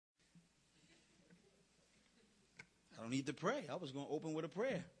don't need to pray. I was going to open with a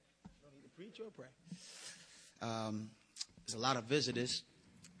prayer. Don't need to preach or pray. There's a lot of visitors,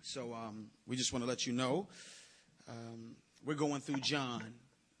 so we just want to let you know. We're going through John.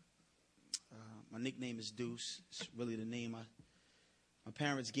 My nickname is Deuce. It's really the name my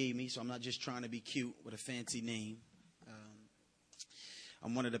parents gave me, so I'm not just trying to be cute with a fancy name.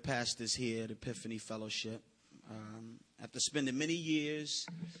 I'm one of the pastors here at Epiphany Fellowship. After spending many years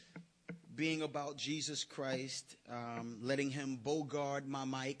being about Jesus Christ, letting him bogard my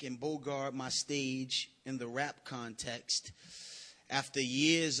mic and bogard my stage in the rap context, after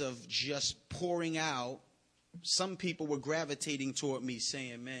years of just pouring out, some people were gravitating toward me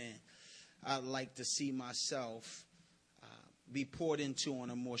saying, man, I'd like to see myself be poured into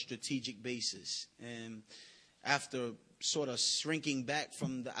on a more strategic basis. And after sort of shrinking back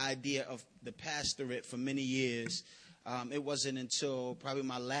from the idea of the pastorate for many years, it wasn't until probably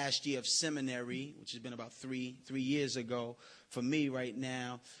my last year of seminary, which has been about three years ago for me right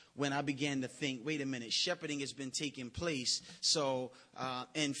now, when I began to think, wait a minute, shepherding has been taking place. So,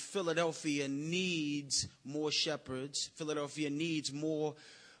 and Philadelphia needs more shepherds. Philadelphia needs more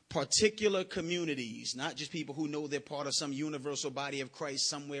particular communities, not just people who know they're part of some universal body of Christ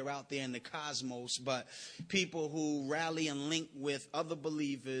somewhere out there in the cosmos, but people who rally and link with other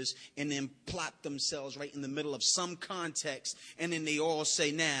believers and then plot themselves right in the middle of some context. And then they all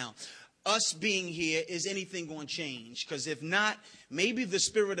say, now, us being here, is anything going to change? Because if not, maybe the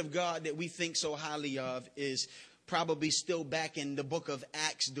Spirit of God that we think so highly of is probably still back in the book of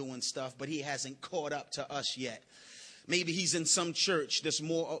Acts doing stuff, but he hasn't caught up to us yet. Maybe he's in some church that's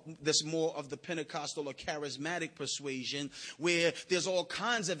more of the Pentecostal or charismatic persuasion, where there's all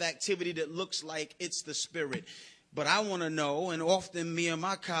kinds of activity that looks like it's the Spirit. But I want to know, and often me and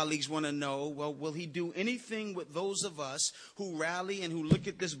my colleagues want to know, well, will he do anything with those of us who rally and who look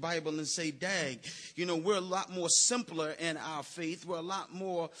at this Bible and say, dang, you know, we're a lot more simpler in our faith. We're a lot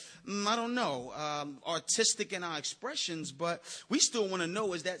more, artistic in our expressions. But we still want to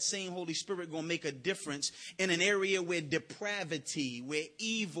know, is that same Holy Spirit going to make a difference in an area where depravity, where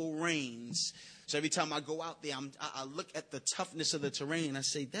evil reigns? So every time I go out there, I look at the toughness of the terrain and I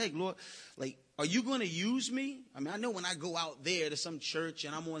say, dang, Lord, like, are you going to use me? I mean, I know when I go out there to some church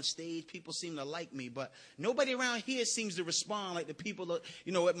and I'm on stage, people seem to like me, but nobody around here seems to respond like the people,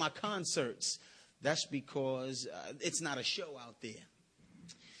 at my concerts. That's because it's not a show out there.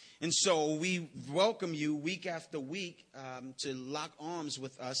 And so we welcome you week after week to lock arms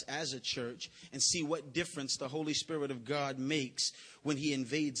with us as a church and see what difference the Holy Spirit of God makes when he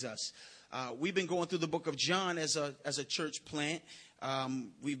invades us. We've been going through the book of John as a church plant.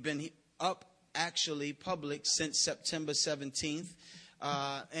 We've been up actually public since September 17th.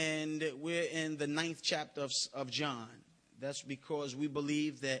 And we're in the 9th chapter of John. That's because we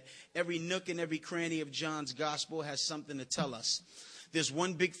believe that every nook and every cranny of John's gospel has something to tell us. There's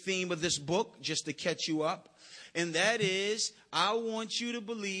one big theme of this book, just to catch you up. And that is, I want you to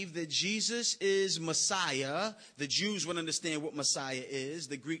believe that Jesus is Messiah. The Jews would understand what Messiah is.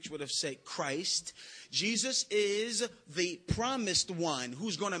 The Greeks would have said Christ. Jesus is the promised one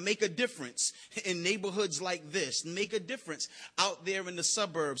who's going to make a difference in neighborhoods like this, make a difference out there in the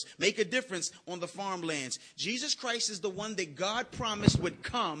suburbs, make a difference on the farmlands. Jesus Christ is the one that God promised would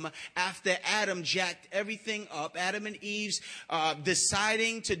come after Adam jacked everything up. Adam and Eve's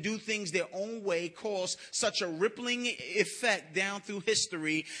deciding to do things their own way caused such a rippling effect down through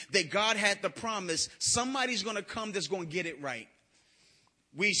history that God had to promise somebody's going to come that's going to get it right.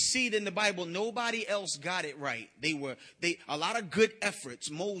 We see it in the Bible, nobody else got it right. A lot of good efforts.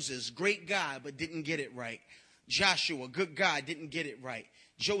 Moses, great guy, but didn't get it right. Joshua, good guy, didn't get it right.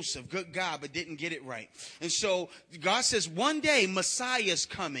 Joseph, good guy, but didn't get it right. And so God says one day Messiah's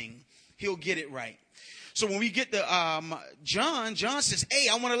coming. He'll get it right. So when we get to John says, hey,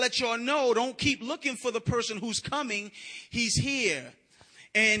 I want to let y'all know, don't keep looking for the person who's coming. He's here.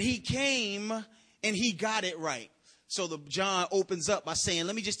 And he came and he got it right. So John opens up by saying,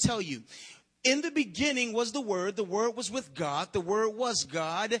 let me just tell you, in the beginning was the Word was with God, the Word was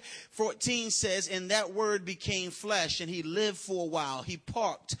God. 14 says, and that Word became flesh, and he lived for a while. He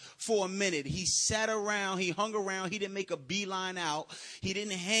parked for a minute. He sat around, he hung around, he didn't make a beeline out. He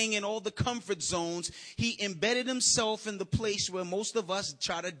didn't hang in all the comfort zones. He embedded himself in the place where most of us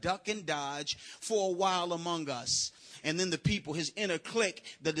try to duck and dodge for a while among us. And then the people, his inner clique,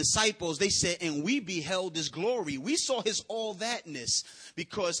 the disciples, they said, and we beheld his glory. We saw his all thatness,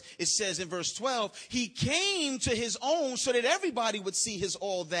 because it says in verse 12, he came to his own so that everybody would see his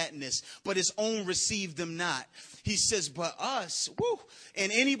all thatness, but his own received him not. He says, but us,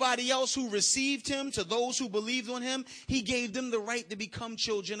 and anybody else who received him, to those who believed on him, he gave them the right to become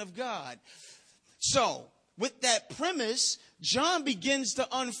children of God. So with that premise, John begins to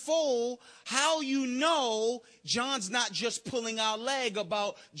unfold how you know John's not just pulling our leg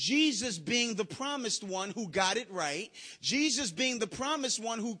about Jesus being the promised one who got it right. Jesus being the promised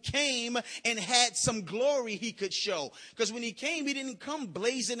one who came and had some glory he could show. Because when he came, he didn't come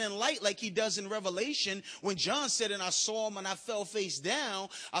blazing in light like he does in Revelation. When John said, and I saw him and I fell face down,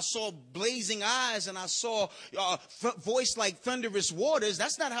 I saw blazing eyes and I saw voice like thunderous waters.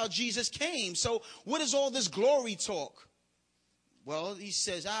 That's not how Jesus came. So what is all this glory talk? Well, he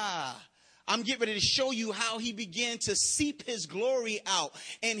says, I'm getting ready to show you how he began to seep his glory out.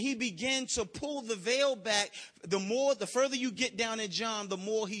 And he began to pull the veil back. The further you get down in John, the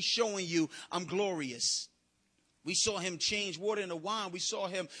more he's showing you I'm glorious. We saw him change water into wine. We saw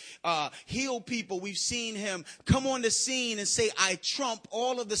him heal people. We've seen him come on the scene and say, I trump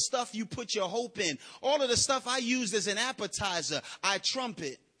all of the stuff you put your hope in. All of the stuff I used as an appetizer, I trump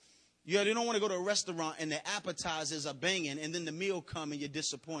it. You don't want to go to a restaurant and the appetizers are banging and then the meal come and you're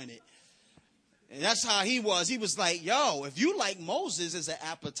disappointed. And that's how he was. He was like, yo, if you like Moses as an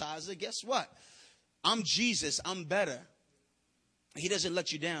appetizer, guess what? I'm Jesus. I'm better. He doesn't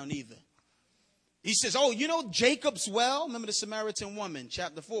let you down either. He says, oh, you know Jacob's well? Remember the Samaritan woman,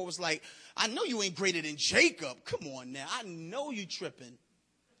 chapter 4 was like, I know you ain't greater than Jacob. Come on now. I know you tripping.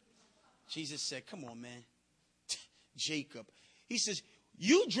 Jesus said, come on, man. Jacob. He says,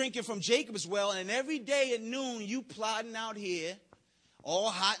 you drinking from Jacob's well, and every day at noon you plodding out here,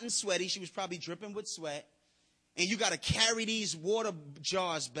 all hot and sweaty. She was probably dripping with sweat. And you got to carry these water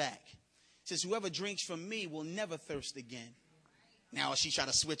jars back. He says, whoever drinks from me will never thirst again. Now she tried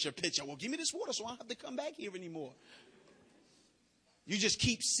to switch her picture. Well, give me this water so I don't have to come back here anymore. You just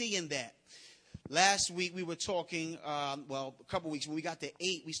keep seeing that. Last week we were talking, a couple weeks, when we got to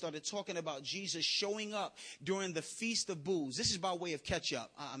 8, we started talking about Jesus showing up during the Feast of Booths. This is by way of catch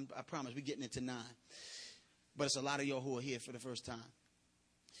up. I promise we're getting into 9. But it's a lot of y'all who are here for the first time.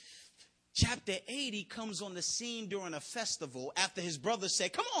 Chapter 8, he comes on the scene during a festival after his brothers say,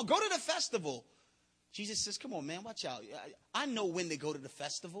 come on, go to the festival. Jesus says, come on, man, watch out. I know when to go to the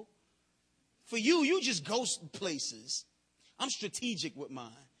festival. For you just go places. I'm strategic with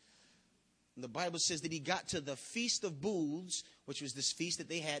mine. And the Bible says that he got to the Feast of Booths, which was this feast that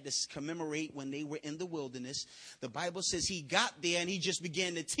they had to commemorate when they were in the wilderness. The Bible says he got there and he just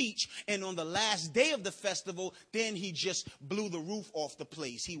began to teach. And on the last day of the festival, then he just blew the roof off the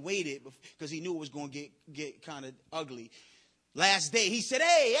place. He waited because he knew it was going to get kind of ugly. Last day, he said,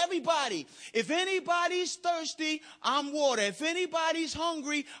 hey, everybody, if anybody's thirsty, I'm water. If anybody's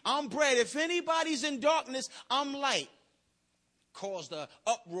hungry, I'm bread. If anybody's in darkness, I'm light. Caused an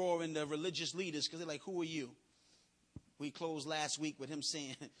uproar in the religious leaders because they're like, who are you? We closed last week with him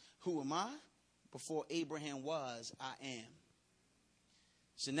saying, who am I? Before Abraham was, I am.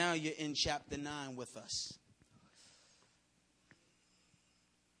 So now you're in chapter 9 with us.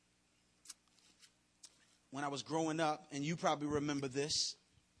 When I was growing up, and you probably remember this,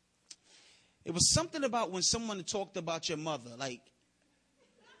 it was something about when someone talked about your mother, like,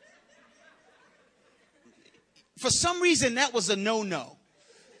 for some reason, that was a no-no.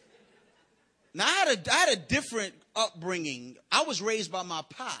 Now, I had a different upbringing. I was raised by my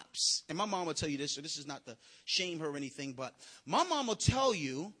pops. And my mom will tell you this, so this is not to shame her or anything, but my mom will tell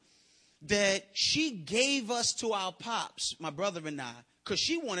you that she gave us to our pops, my brother and I, because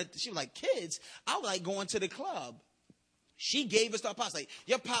she was like, kids, I like going to the club. She gave us to our pops, like,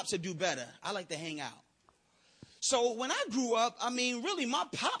 your pops would do better. I like to hang out. So when I grew up, really, my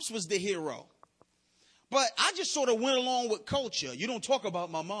pops was the hero. But I just sort of went along with culture. You don't talk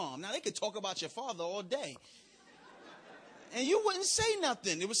about my mom. Now, they could talk about your father all day. And you wouldn't say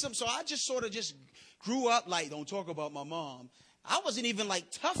nothing. It was so I just sort of just grew up like, don't talk about my mom. I wasn't even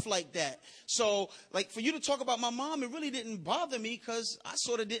tough like that. So for you to talk about my mom, it really didn't bother me because I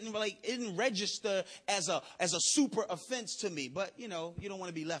sort of didn't register as a super offense to me. But, you don't want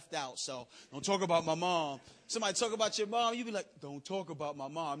to be left out. So don't talk about my mom. Somebody talk about your mom, you be like, don't talk about my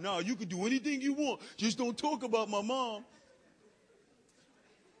mom. No, you can do anything you want. Just don't talk about my mom.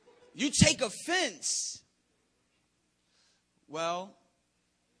 You take offense. Well,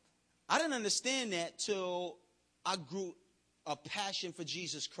 I didn't understand that till I grew a passion for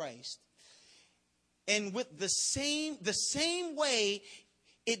Jesus Christ. And with the same way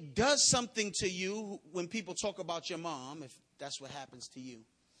it does something to you when people talk about your mom, if that's what happens to you.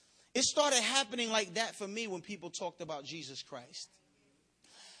 It started happening like that for me when people talked about Jesus Christ.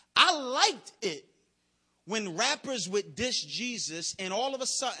 I liked it when rappers would diss Jesus, and all of a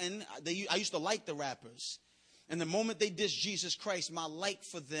sudden, I used to like the rappers. And the moment they dissed Jesus Christ, my like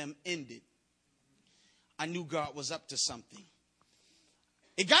for them ended. I knew God was up to something.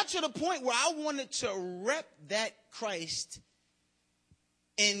 It got to the point where I wanted to rep that Christ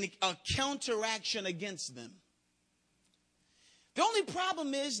in a counteraction against them. The only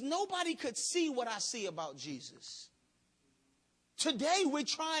problem is nobody could see what I see about Jesus. Today, we're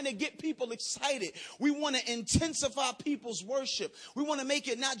trying to get people excited. We want to intensify people's worship. We want to make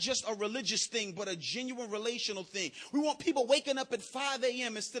it not just a religious thing, but a genuine relational thing. We want people waking up at 5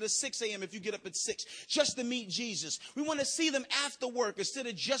 a.m. instead of 6 a.m. if you get up at 6, just to meet Jesus. We want to see them after work instead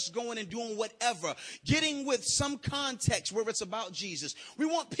of just going and doing whatever, getting with some context where it's about Jesus. We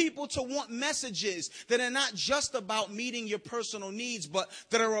want people to want messages that are not just about meeting your personal needs, but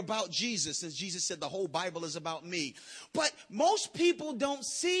that are about Jesus. Since Jesus said the whole Bible is about me. But most people don't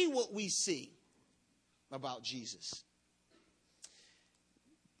see what we see about Jesus.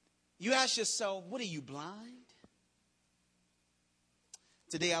 You ask yourself, what are you, blind?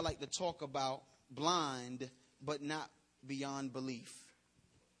 Today I like to talk about blind but not beyond belief.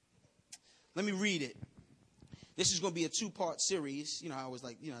 Let me read it. This is going to be a 2-part series. You know, I always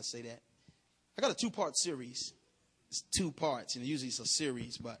like, I say that. I got a 2-part series. It's 2 parts. Usually it's a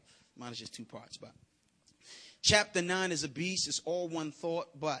series, but mine is just 2 parts. But Chapter 9 is a beast. It's all one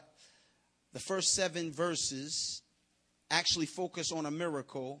thought, but the first 7 verses actually focus on a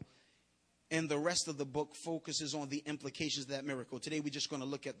miracle, and the rest of the book focuses on the implications of that miracle. Today, we're just going to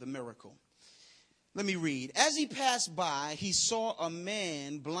look at the miracle. Let me read. As he passed by, he saw a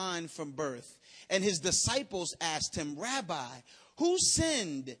man blind from birth, and his disciples asked him, Rabbi, who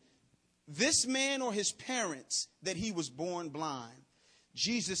sinned, this man or his parents, that he was born blind?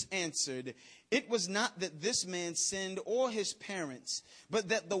 Jesus answered, it was not that this man sinned or his parents, but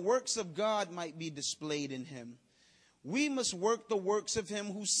that the works of God might be displayed in him. We must work the works of him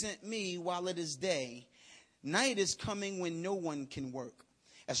who sent me while it is day. Night is coming when no one can work.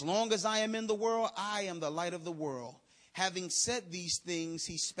 As long as I am in the world, I am the light of the world. Having said these things,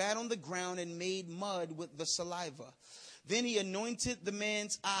 he spat on the ground and made mud with the saliva. Then he anointed the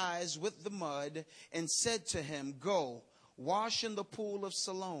man's eyes with the mud and said to him, go, wash in the pool of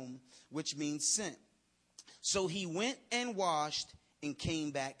Siloam, which means sent. So he went and washed and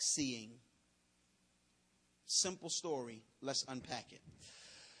came back seeing. Simple story. Let's unpack it.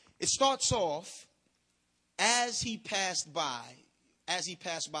 It starts off as he passed by. As he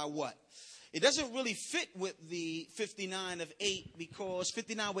passed by what? It doesn't really fit with the 59 of 8 because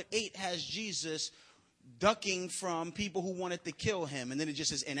 59 with 8 has Jesus ducking from people who wanted to kill him. And then it just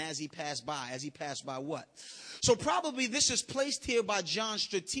says, and as he passed by what? So probably this is placed here by John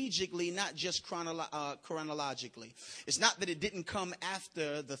strategically, not just chronologically. It's not that it didn't come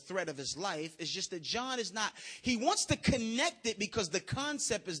after the threat of his life. It's just that John is not, he wants to connect it because the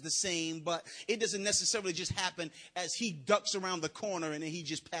concept is the same, but it doesn't necessarily just happen as he ducks around the corner and then he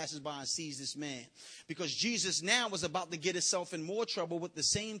just passes by and sees this man. Because Jesus now was about to get himself in more trouble with the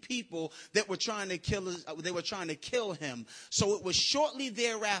same people that were trying to kill him. So it was shortly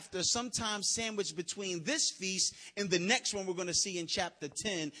thereafter, sometime sandwiched between this feast and the next one we're going to see in chapter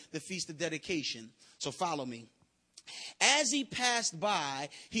 10, the Feast of Dedication. So follow me. As he passed by,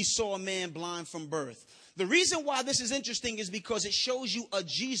 he saw a man blind from birth. The reason why this is interesting is because it shows you a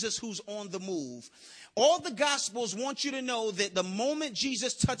Jesus who's on the move. All the Gospels want you to know that the moment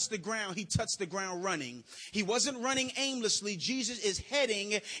Jesus touched the ground, he touched the ground running. He wasn't running aimlessly. Jesus is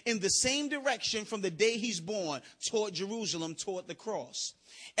heading in the same direction from the day he's born, toward Jerusalem, toward the cross.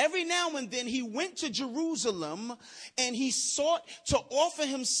 Every now and then he went to Jerusalem and he sought to offer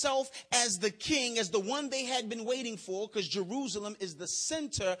himself as the king, as the one they had been waiting for, because Jerusalem is the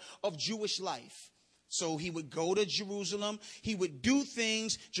center of Jewish life. So he would go to Jerusalem, he would do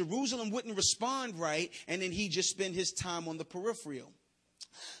things, Jerusalem wouldn't respond right, and then he'd just spend his time on the peripheral.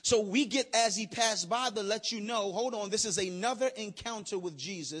 So we get as he passed by to let you know, hold on, this is another encounter with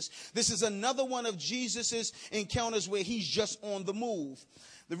Jesus. This is another one of Jesus's encounters where he's just on the move.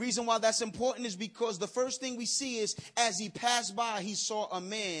 The reason why that's important is because the first thing we see is as he passed by, he saw a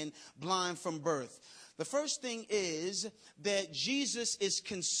man blind from birth. The first thing is that Jesus is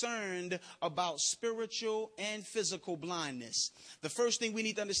concerned about spiritual and physical blindness. The first thing we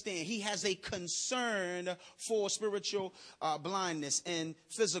need to understand, he has a concern for spiritual blindness and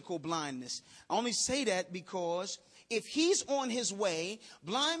physical blindness. I only say that because if he's on his way,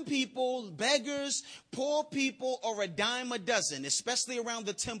 blind people, beggars, poor people are a dime a dozen, especially around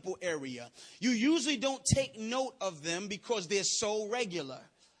the temple area. You usually don't take note of them because they're so regular.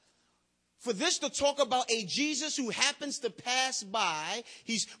 For this to talk about a Jesus who happens to pass by,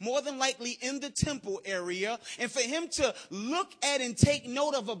 he's more than likely in the temple area, and for him to look at and take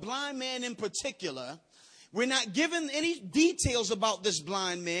note of a blind man in particular We're not given any details about this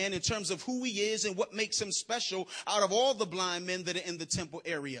blind man in terms of who he is and what makes him special out of all the blind men that are in the temple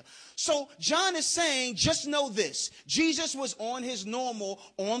area. So John is saying, just know this. Jesus was on his normal,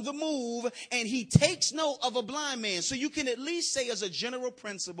 on the move, and he takes note of a blind man. So you can at least say as a general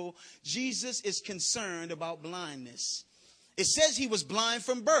principle, Jesus is concerned about blindness. It says he was blind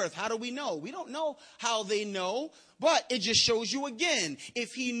from birth. How do we know? We don't know how they know, but it just shows you again.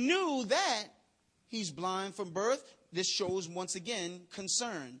 If he knew that he's blind from birth, this shows once again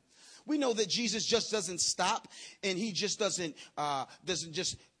concern. We know that Jesus just doesn't stop, and he just doesn't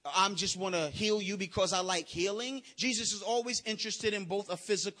just want to heal you because I like healing. Jesus is always interested in both a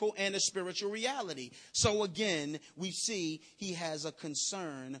physical and a spiritual reality. So again, we see he has a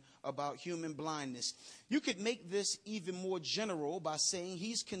concern about human blindness. You could make this even more general by saying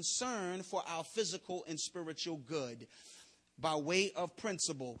he's concerned for our physical and spiritual good. By way of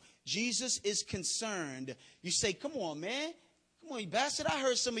principle, Jesus is concerned. You say, come on, man. Come on, bastard. I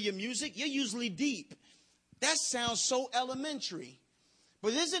heard some of your music. You're usually deep. That sounds so elementary.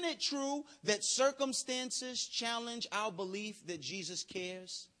 But isn't it true that circumstances challenge our belief that Jesus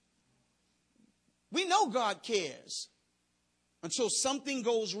cares? We know God cares until something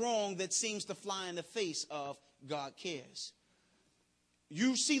goes wrong that seems to fly in the face of God cares.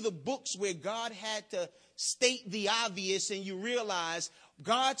 You see the books where God had to state the obvious, and you realize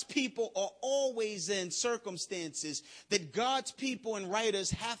God's people are always in circumstances that God's people and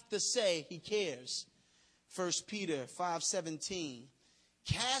writers have to say he cares. 1 Peter 5:17.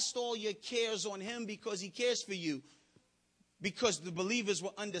 Cast all your cares on him because he cares for you. Because the believers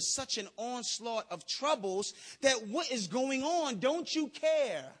were under such an onslaught of troubles that what is going on? Don't you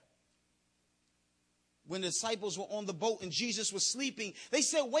care? When the disciples were on the boat and Jesus was sleeping, they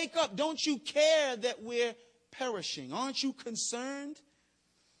said, wake up, don't you care that we're perishing? Aren't you concerned?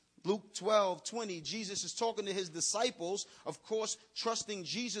 Luke 12:20, Jesus is talking to his disciples. Of course, trusting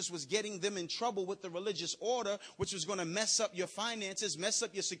Jesus was getting them in trouble with the religious order, which was going to mess up your finances, mess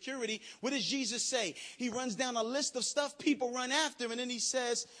up your security. What does Jesus say? He runs down a list of stuff people run after, and then he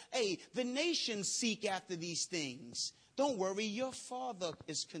says, hey, the nations seek after these things. Don't worry, your Father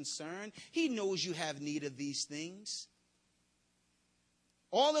is concerned. He knows you have need of these things.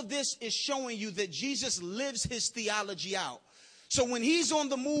 All of this is showing you that Jesus lives his theology out. So when he's on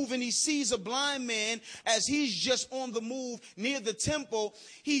the move and he sees a blind man as he's just on the move near the temple,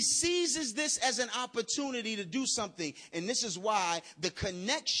 he seizes this as an opportunity to do something. And this is why the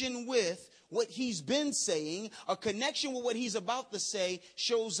connection with what he's been saying, a connection with what he's about to say,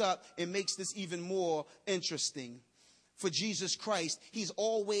 shows up and makes this even more interesting. For Jesus Christ, he's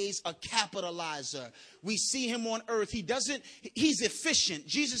always a capitalizer. We see him on earth. He's efficient.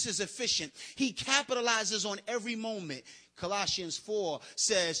 Jesus is efficient. He capitalizes on every moment. Colossians 4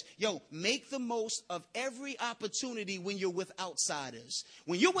 says, make the most of every opportunity when you're with outsiders.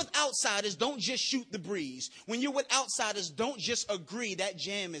 When you're with outsiders, don't just shoot the breeze. When you're with outsiders, don't just agree that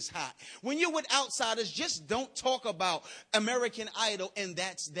jam is hot. When you're with outsiders, just don't talk about American Idol and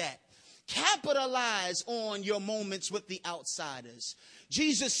that's that. Capitalize on your moments with the outsiders.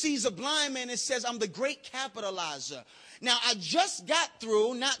 Jesus sees a blind man and says, I'm the great capitalizer. Now, I just got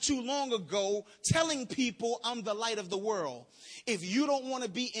through not too long ago telling people I'm the light of the world. If you don't want to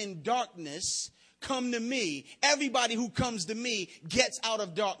be in darkness, come to me. Everybody who comes to me gets out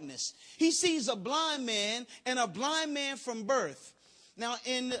of darkness. He sees a blind man and a blind man from birth. Now,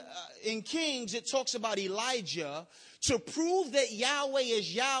 in Kings, it talks about Elijah. To prove that Yahweh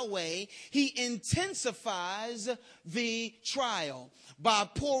is Yahweh, he intensifies the trial by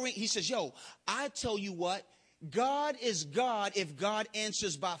pouring. He says, I tell you what, God is God if God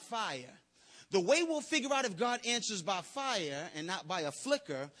answers by fire. The way we'll figure out if God answers by fire and not by a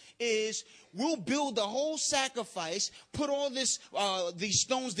flicker is we'll build the whole sacrifice, put all these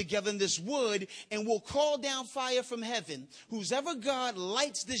stones together in this wood, and we'll call down fire from heaven. Whoever God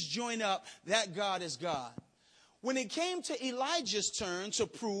lights this joint up, that God is God. When it came to Elijah's turn to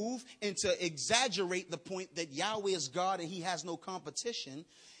prove and to exaggerate the point that Yahweh is God and he has no competition,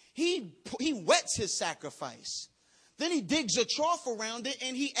 he wets his sacrifice. Then he digs a trough around it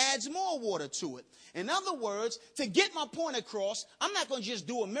and he adds more water to it. In other words, to get my point across, I'm not going to just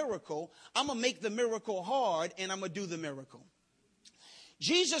do a miracle. I'm going to make the miracle hard and I'm going to do the miracle.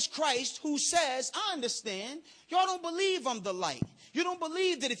 Jesus Christ, who says, I understand, y'all don't believe I'm the light. You don't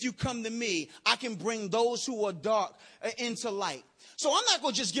believe that if you come to me, I can bring those who are dark into light. So I'm not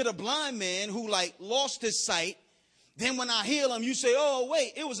going to just get a blind man who lost his sight. Then when I heal him, you say, oh,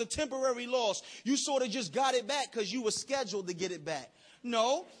 wait, it was a temporary loss. You sort of just got it back because you were scheduled to get it back.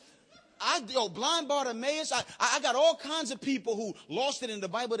 No, blind Bartimaeus, I got all kinds of people who lost it, and the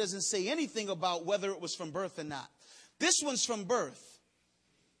Bible doesn't say anything about whether it was from birth or not. This one's from birth.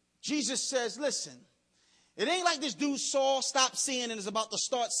 Jesus says, listen, it ain't like this dude saw, stopped seeing, and is about to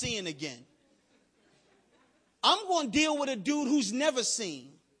start seeing again. I'm going to deal with a dude who's never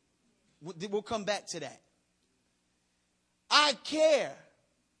seen. We'll come back to that. I care.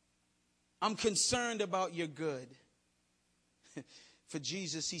 I'm concerned about your good. For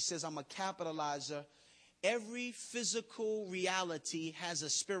Jesus, he says, I'm a capitalizer. Every physical reality has a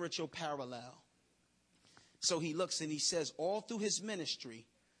spiritual parallel. So he looks and he says, all through his ministry,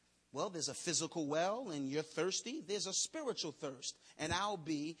 well, there's a physical well and you're thirsty. There's a spiritual thirst, and I'll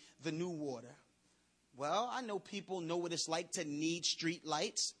be the new water. Well, I know people know what it's like to need street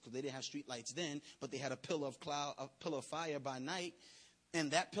lights, because they didn't have street lights then, but they had a pillar of fire by night.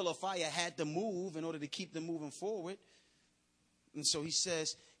 And that pillar of fire had to move in order to keep them moving forward. And so he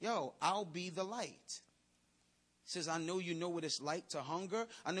says, I'll be the light. He says, I know you know what it's like to hunger.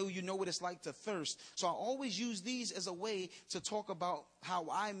 I know you know what it's like to thirst. So I always use these as a way to talk about how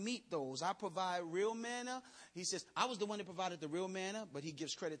I meet those. I provide real manna. He says, I was the one that provided the real manna, but he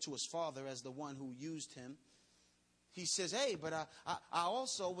gives credit to his father as the one who used him. He says, hey, but I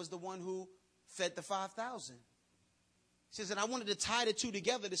also was the one who fed the 5,000. He says, and I wanted to tie the two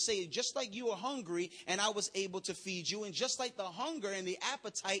together to say, just like you were hungry and I was able to feed you, and just like the hunger and the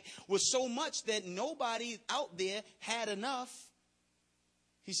appetite was so much that nobody out there had enough.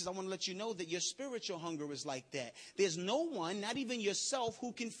 He says, I want to let you know that your spiritual hunger is like that. There's no one, not even yourself,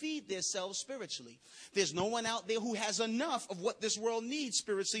 who can feed themselves spiritually. There's no one out there who has enough of what this world needs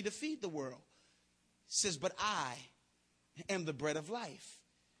spiritually to feed the world. He says, but I am the bread of life.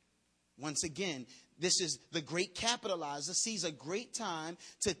 Once again, this is the great capitalizer, sees a great time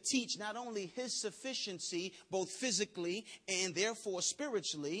to teach not only his sufficiency, both physically and therefore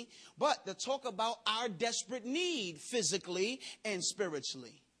spiritually, but to talk about our desperate need physically and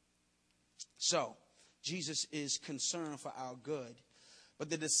spiritually. So, Jesus is concerned for our good. But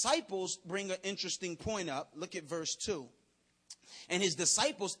the disciples bring an interesting point up. Look at verse 2. And his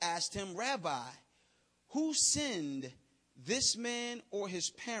disciples asked him, Rabbi, who sinned, this man or his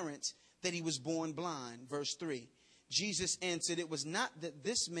parents, that he was born blind? Verse 3. Jesus answered, it was not that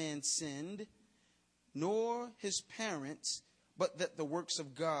this man sinned, nor his parents, but that the works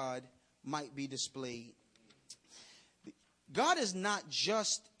of God might be displayed. God is not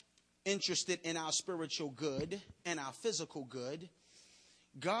just interested in our spiritual good and our physical good.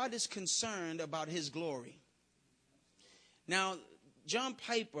 God is concerned about his glory. Now, John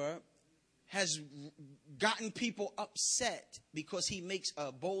Piper has gotten people upset because he makes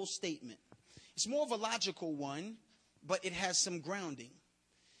a bold statement. It's more of a logical one, but it has some grounding.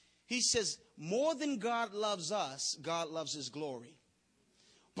 He says, more than God loves us, God loves his glory.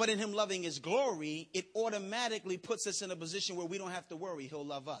 But in him loving his glory, it automatically puts us in a position where we don't have to worry, he'll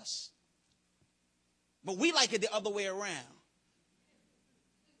love us. But we like it the other way around.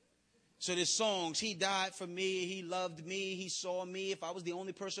 So there's songs, he died for me, he loved me, he saw me. If I was the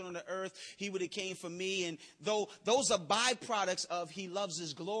only person on the earth, he would have came for me. And though those are byproducts of he loves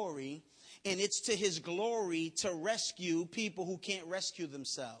his glory, and it's to his glory to rescue people who can't rescue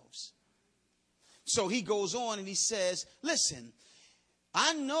themselves. So he goes on and he says, listen,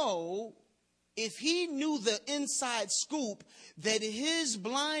 I know if he knew the inside scoop that his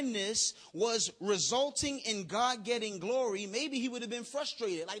blindness was resulting in God getting glory, maybe he would have been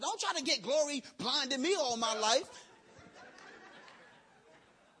frustrated. Like, don't try to get glory blinding me all my life.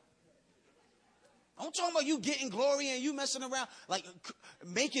 I'm talking about you getting glory and you messing around, like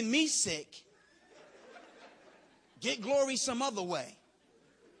making me sick. Get glory some other way.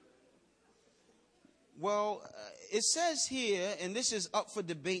 Well, it says here, and this is up for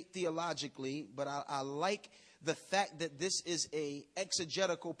debate theologically, but I like the fact that this is a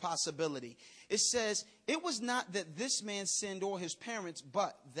exegetical possibility. It says, it was not that this man sinned or his parents,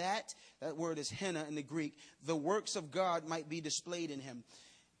 but that word is henna in the Greek, the works of God might be displayed in him.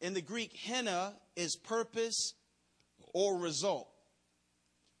 In the Greek, henna is purpose or result.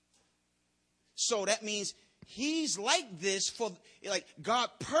 So that means he's like this for, like, God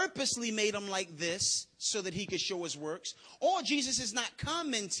purposely made him like this so that he could show his works. Or Jesus is not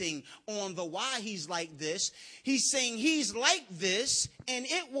commenting on the why he's like this. He's saying he's like this and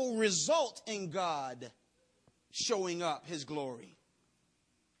it will result in God showing up his glory.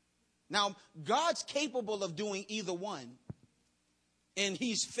 Now, God's capable of doing either one, and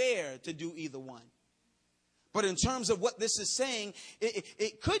he's fair to do either one. But in terms of what this is saying,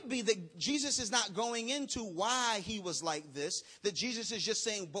 it could be that Jesus is not going into why he was like this, that Jesus is just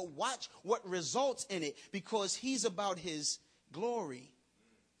saying, but watch what results in it, because he's about his glory.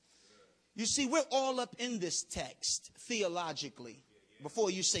 You see, we're all up in this text theologically.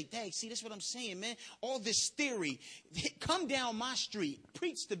 Before you say, dang, see, that's what I'm saying, man. All this theory, come down my street,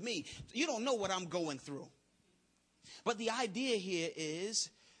 preach to me. You don't know what I'm going through. But the idea here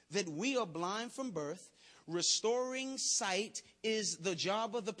is that we are blind from birth. Restoring sight is the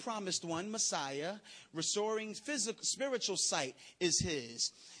job of the promised one, Messiah. Restoring spiritual sight is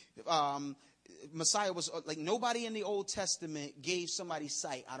his. Messiah was like, nobody in the Old Testament gave somebody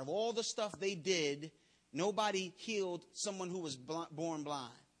sight. Out of all the stuff they did, nobody healed someone who was born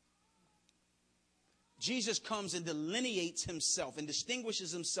blind. Jesus comes and delineates himself and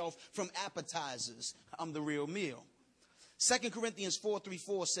distinguishes himself from appetizers. I'm the real meal. 2 Corinthians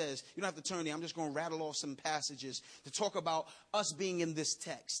 4:3-4 says, you don't have to turn there, I'm just going to rattle off some passages to talk about us being in this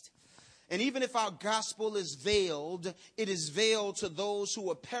text. And even if our gospel is veiled, it is veiled to those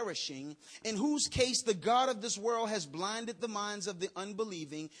who are perishing, in whose case the God of this world has blinded the minds of the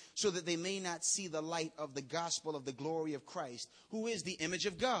unbelieving so that they may not see the light of the gospel of the glory of Christ, who is the image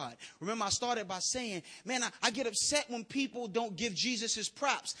of God. Remember, I started by saying, man, I get upset when people don't give Jesus his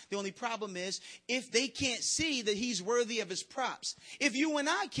props. The only problem is if they can't see that he's worthy of his props. If you and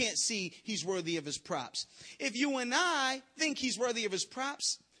I can't see he's worthy of his props. If you and I think he's worthy of his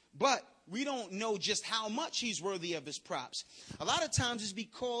props, but we don't know just how much he's worthy of his props. A lot of times it's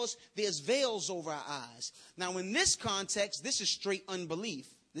because there's veils over our eyes. Now, in this context, this is straight unbelief.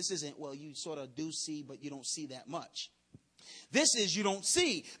 This isn't, well, you sort of do see, but you don't see that much. This is you don't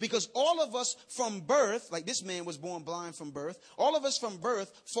see, because all of us from birth, like this man was born blind from birth, all of us from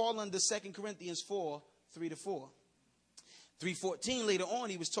birth fall under 2 Corinthians 4:3-4. 3:14 later on,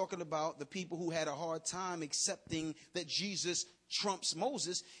 he was talking about the people who had a hard time accepting that Jesus trumps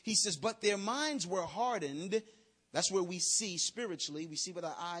Moses. He says, but their minds were hardened. That's where we see spiritually. We see with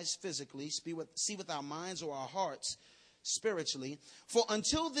our eyes physically, see with our minds or our hearts spiritually. For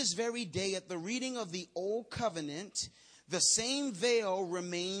until this very day, at the reading of the old covenant, the same veil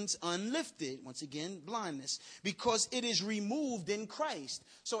remains unlifted. Once again, blindness, because it is removed in Christ.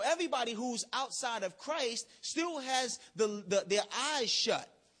 So everybody who's outside of Christ still has their eyes shut.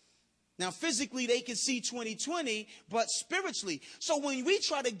 Now, physically, they can see 20/20, but spiritually. So when we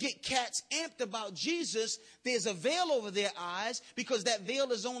try to get cats amped about Jesus, there's a veil over their eyes because that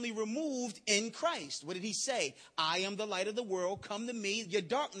veil is only removed in Christ. What did he say? I am the light of the world. Come to me. Your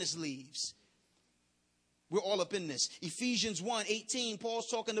darkness leaves. We're all up in this. Ephesians 1:18, Paul's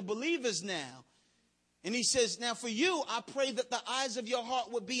talking to believers now. And he says, now for you, I pray that the eyes of your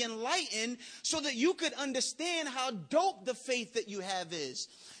heart would be enlightened so that you could understand how dope the faith that you have is.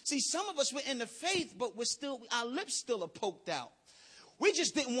 See, some of us were in the faith, but our lips still are poked out. We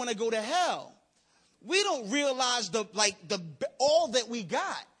just didn't want to go to hell. We don't realize all that we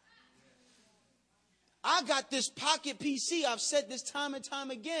got. I got this pocket PC. I've said this time and time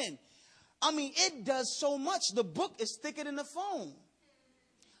again. I mean, it does so much. The book is thicker than the phone.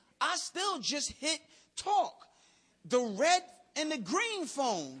 I still just hit talk. The red and the green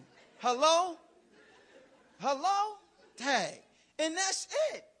phone. Hello? Hello? Tag. And that's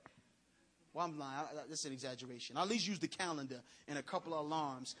it. Well, I'm lying. That's an exaggeration. I'll at least use the calendar and a couple of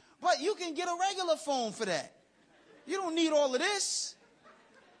alarms. But you can get a regular phone for that. You don't need all of this.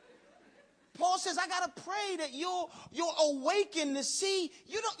 Paul says, I got to pray that you'll awaken to see.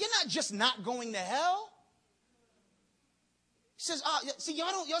 You're not just not going to hell. He says, see,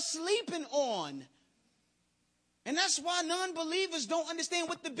 you're sleeping on. And that's why non-believers don't understand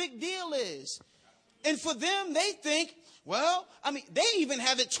what the big deal is. And for them, they think, well, I mean, they even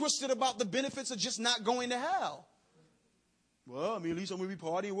have it twisted about the benefits of just not going to hell. Well, I mean, at least I'm going to be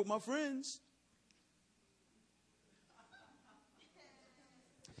partying with my friends.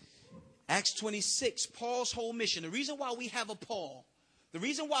 Acts 26, Paul's whole mission. The reason why we have a Paul, the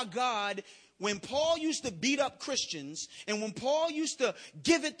reason why God, when Paul used to beat up Christians and when Paul used to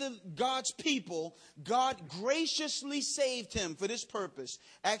give it to God's people, God graciously saved him for this purpose.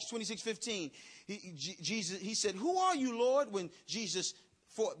 Acts 26:15. He said, who are you, Lord? When Jesus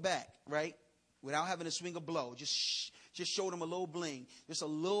fought back, right? Without having to swing a blow. Just showed him a little bling. Just a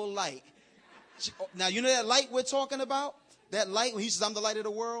little light. Now, you know that light we're talking about? That light, when he says, I'm the light of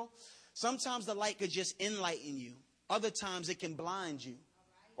the world. Sometimes the light could just enlighten you. Other times it can blind you.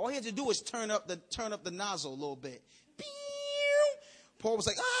 All he had to do is turn up the nozzle a little bit. Paul was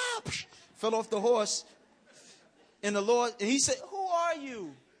like, fell off the horse. And the Lord, and he said, who are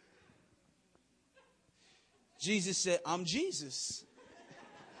you? Jesus said, I'm Jesus.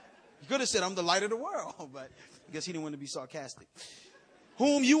 He could have said, I'm the light of the world, but I guess he didn't want to be sarcastic.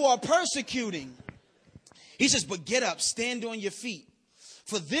 Whom you are persecuting. He says, but get up, stand on your feet.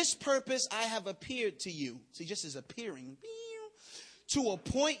 For this purpose I have appeared to you. See, just as appearing. to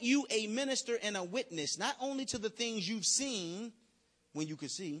appoint you a minister and a witness, not only to the things you've seen when you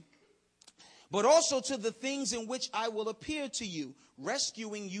could see, but also to the things in which I will appear to you,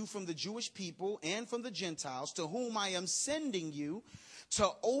 rescuing you from the Jewish people and from the Gentiles, to whom I am sending you, to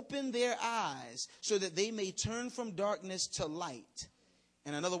open their eyes so that they may turn from darkness to light.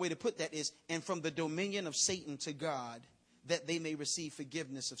 And another way to put that is, and from the dominion of Satan to God, that they may receive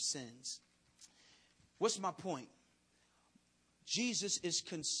forgiveness of sins. What's my point? Jesus is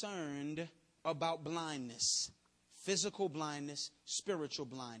concerned about blindness, physical blindness, spiritual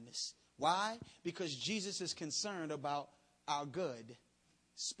blindness. Why? Because Jesus is concerned about our good,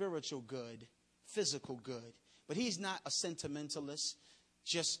 spiritual good, physical good. But he's not a sentimentalist,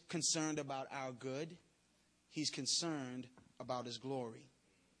 just concerned about our good. He's concerned about his glory.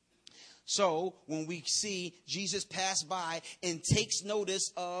 So when we see Jesus pass by and takes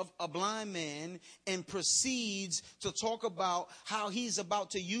notice of a blind man and proceeds to talk about how he's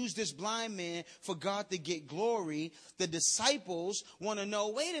about to use this blind man for God to get glory, the disciples want to know,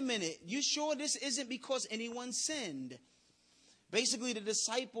 wait a minute, you sure this isn't because anyone sinned? Basically, the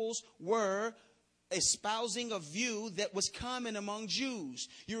disciples were espousing a view that was common among Jews.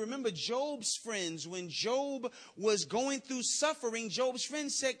 You remember Job's friends, when Job was going through suffering, Job's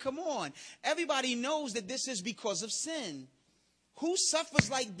friends said, come on, everybody knows that this is because of sin. Who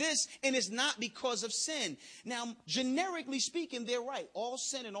suffers like this and it's not because of sin? Now, generically speaking, they're right. All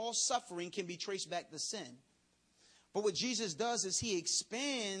sin and all suffering can be traced back to sin. But what Jesus does is he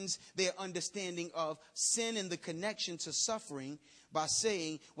expands their understanding of sin and the connection to suffering by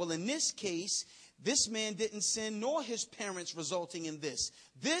saying, well, in this case, this man didn't sin, nor his parents, resulting in this.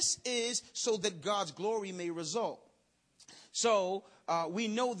 This is so that God's glory may result. So we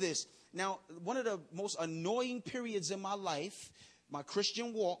know this. Now, one of the most annoying periods in my life, my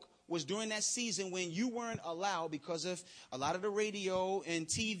Christian walk, was during that season when you weren't allowed, because of a lot of the radio and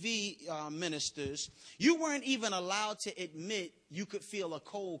TV ministers, you weren't even allowed to admit you could feel a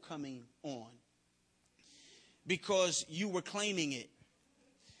cold coming on because you were claiming it.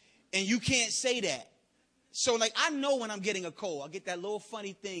 And you can't say that. So, like, I know when I'm getting a cold. I get that little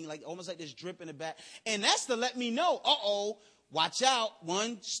funny thing, like almost like this drip in the back. And that's to let me know, watch out.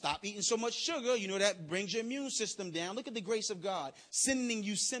 One, stop eating so much sugar. You know, that brings your immune system down. Look at the grace of God, sending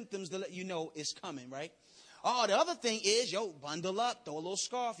you symptoms to let you know it's coming, right? Oh, the other thing is, bundle up, throw a little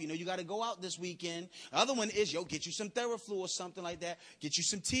scarf. You know, you got to go out this weekend. The other one is, get you some Theraflu or something like that. Get you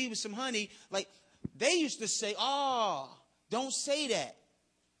some tea with some honey. Like, they used to say, don't say that.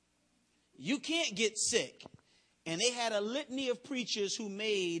 You can't get sick. And they had a litany of preachers who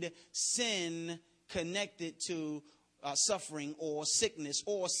made sin connected to suffering or sickness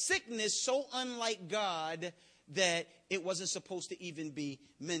so unlike God that it wasn't supposed to even be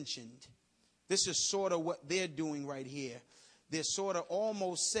mentioned. This is sort of what they're doing right here. They're sort of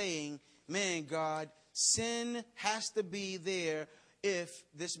almost saying, man, God, sin has to be there if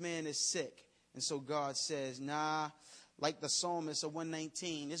this man is sick. And so God says, nah. Like the psalmist of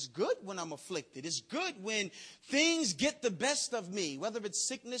 119, it's good when I'm afflicted. It's good when things get the best of me, whether it's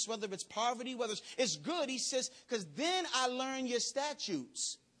sickness, whether it's poverty, it's good. He says, because then I learn your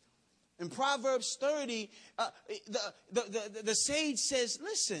statutes. In Proverbs 30, the sage says,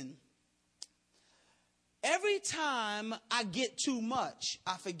 listen, every time I get too much,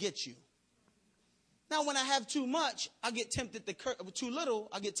 I forget you. Now, when I have too much, I get tempted to too little,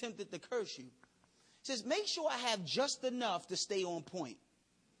 I get tempted to curse you. He says, make sure I have just enough to stay on point.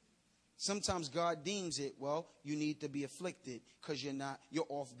 Sometimes God deems it, you need to be afflicted because you're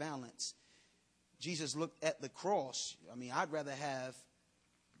off balance. Jesus looked at the cross. I'd rather have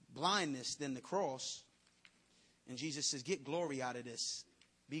blindness than the cross. And Jesus says, get glory out of this.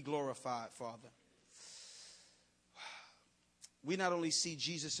 Be glorified, Father. We not only see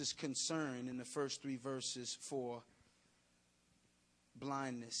Jesus' concern in the first 3 verses for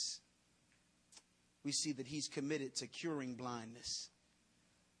blindness, we see that he's committed to curing blindness.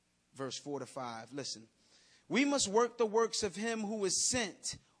 Verse 4-5, listen. We must work the works of him who has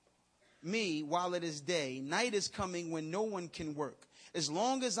sent me while it is day. Night is coming when no one can work. As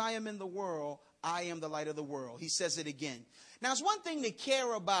long as I am in the world, I am the light of the world. He says it again. Now, it's one thing to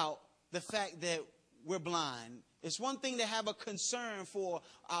care about the fact that we're blind. It's one thing to have a concern for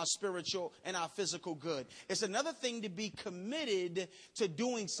our spiritual and our physical good. It's another thing to be committed to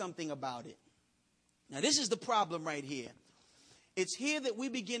doing something about it. Now, this is the problem right here. It's here that we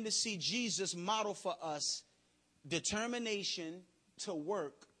begin to see Jesus model for us determination to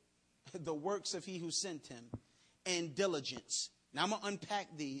work the works of he who sent him and diligence. Now, I'm going to unpack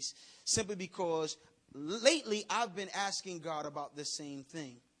these simply because lately I've been asking God about this same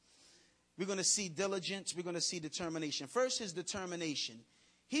thing. We're going to see diligence. We're going to see determination. First, his determination.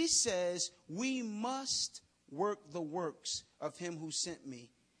 He says, we must work the works of him who sent me.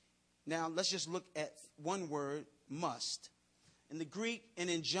 Now, let's just look at one word, must. In the Greek and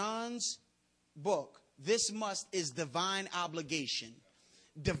in John's book, this must is divine obligation.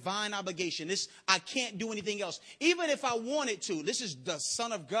 Divine obligation. This, I can't do anything else. Even if I wanted to, this is the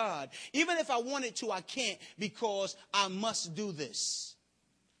Son of God. Even if I wanted to, I can't because I must do this.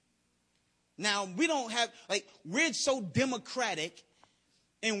 Now, we don't have, like, we're so democratic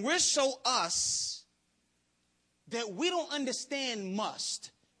and we're so us that we don't understand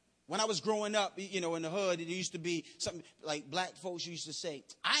must. When I was growing up, you know, in the hood, it used to be something like black folks used to say,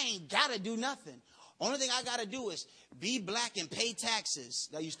 I ain't got to do nothing. Only thing I got to do is be black and pay taxes.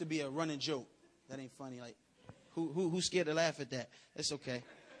 That used to be a running joke. That ain't funny. Like, who's scared to laugh at that? It's okay.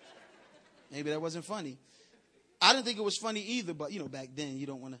 Maybe that wasn't funny. I didn't think it was funny either, but, you know, back then you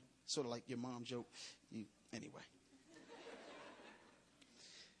don't want to sort of like your mom joke. Anyway.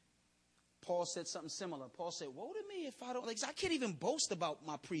 Paul said something similar. Paul said, woe to me if I don't, like, I can't even boast about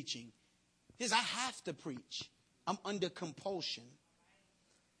my preaching. Because I have to preach. I'm under compulsion.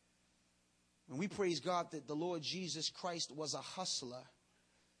 And we praise God that the Lord Jesus Christ was a hustler.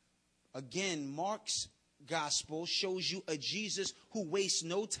 Again, Mark's gospel shows you a Jesus who wastes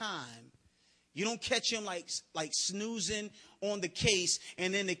no time. You don't catch him like snoozing on the case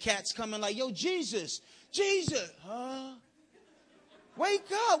and then the cat's coming like, yo, Jesus, huh? Wake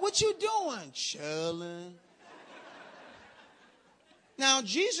up. What you doing? Chilling. Now,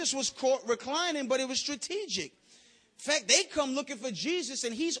 Jesus was caught reclining, but it was strategic. In fact, they come looking for Jesus,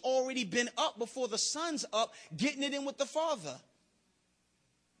 and he's already been up before the sun's up, getting it in with the Father.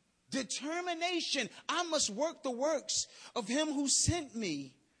 Determination. I must work the works of him who sent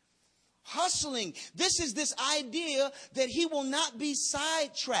me. Hustling. This is this idea that he will not be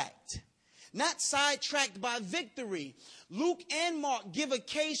sidetracked. Not sidetracked by victory. Luke and Mark give a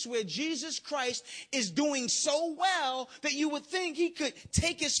case where Jesus Christ is doing so well that you would think he could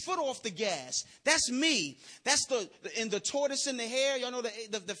take his foot off the gas. That's me. That's in the tortoise and the hare. Y'all know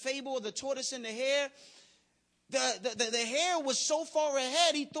the fable of the tortoise and the hare. The hare was so far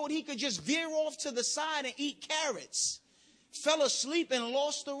ahead, he thought he could just veer off to the side and eat carrots. Fell asleep and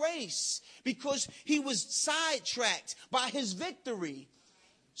lost the race because he was sidetracked by his victory.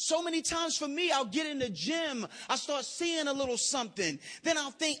 So many times for me, I'll get in the gym. I start seeing a little something. Then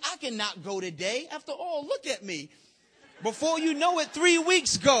I'll think, I cannot go today. After all, look at me. Before you know it, 3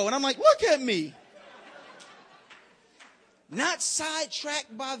 weeks go. And I'm like, look at me. Not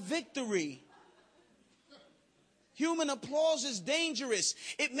sidetracked by victory. Human applause is dangerous.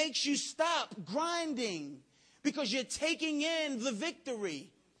 It makes you stop grinding because you're taking in the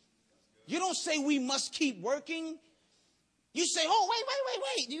victory. You don't say we must keep working. You say, oh,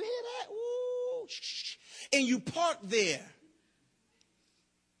 wait. Do you hear that? Ooh. And you park there.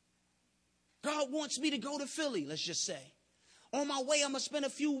 God wants me to go to Philly, let's just say. On my way, I'm going to spend a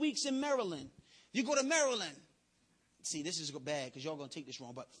few weeks in Maryland. You go to Maryland. See, this is bad because y'all going to take this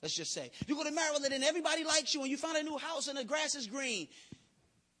wrong, but let's just say. You go to Maryland and everybody likes you and you find a new house and the grass is green.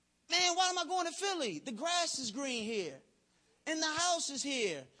 Man, why am I going to Philly? The grass is green here. And the house is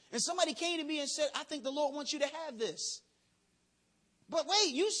here. And somebody came to me and said, I think the Lord wants you to have this. But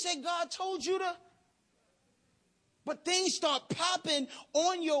wait, you said God told you to. But things start popping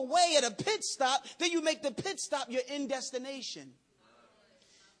on your way at a pit stop. Then you make the pit stop your end destination.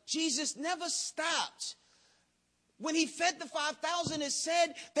 Jesus never stopped. When he fed the 5,000, it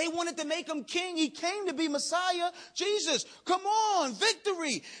said they wanted to make him king. He came to be Messiah. Jesus, come on,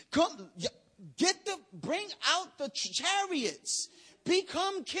 victory. Come, bring out the chariots.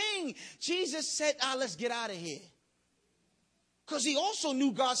 Become king. Jesus said, let's get out of here. Because he also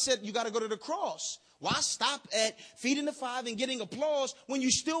knew God said you got to go to the cross. Why stop at feeding the 5 and getting applause when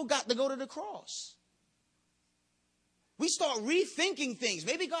you still got to go to the cross? We start rethinking things.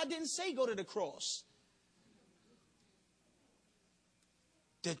 Maybe God didn't say go to the cross.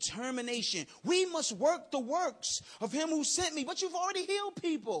 Determination. We must work the works of him who sent me. But you've already healed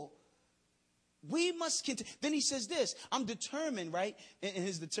people. We must continue. Then he says this, I'm determined, right? And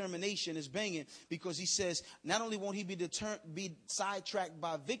his determination is banging because he says not only won't he be sidetracked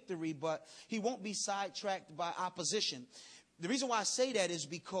by victory, but he won't be sidetracked by opposition. The reason why I say that is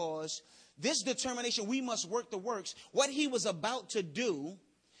because this determination, we must work the works. What he was about to do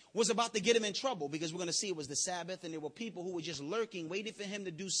was about to get him in trouble because we're going to see it was the Sabbath and there were people who were just lurking, waiting for him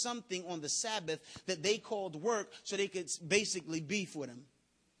to do something on the Sabbath that they called work so they could basically beef with him.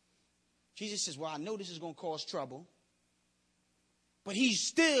 Jesus says, well, I know this is going to cause trouble, but he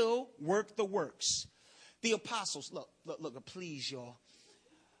still worked the works. The apostles, look, please, y'all.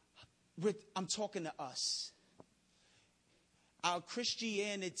 I'm talking to us. Our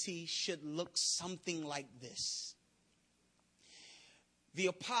Christianity should look something like this. The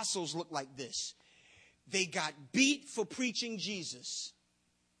apostles look like this. They got beat for preaching Jesus.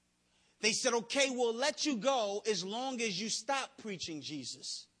 They said, okay, we'll let you go as long as you stop preaching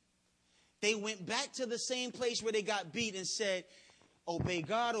Jesus. They went back to the same place where they got beat and said, obey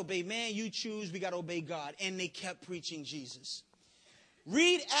God, obey man, you choose, we got to obey God. And they kept preaching Jesus.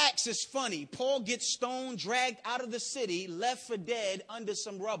 Read Acts, is funny. Paul gets stoned, dragged out of the city, left for dead under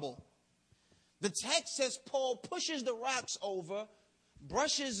some rubble. The text says Paul pushes the rocks over,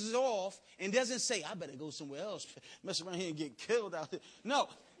 brushes it off, and doesn't say, I better go somewhere else, mess around here and get killed out there. No,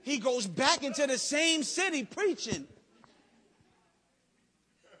 he goes back into the same city preaching.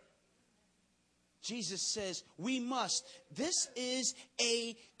 Jesus says we must. This is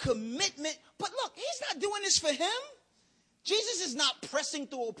a commitment. But look, he's not doing this for him. Jesus is not pressing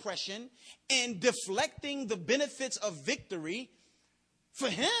through oppression and deflecting the benefits of victory for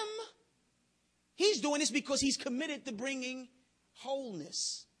him. He's doing this because he's committed to bringing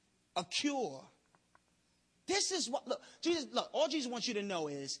wholeness, a cure. This is what, all Jesus wants you to know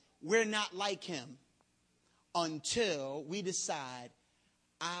is we're not like him until we decide,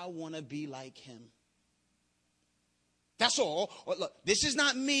 I want to be like him. That's all. Look, this is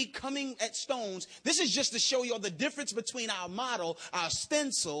not me coming at stones. This is just to show you all the difference between our model, our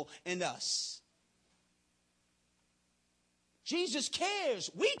stencil, and us. Jesus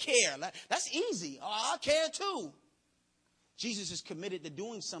cares. We care. That's easy. Oh, I care too. Jesus is committed to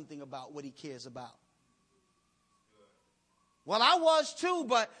doing something about what he cares about. Well, I was too,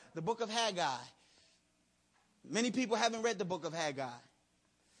 but the book of Haggai. Many people haven't read the book of Haggai.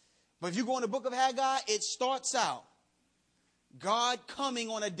 But if you go in the book of Haggai, it starts out God coming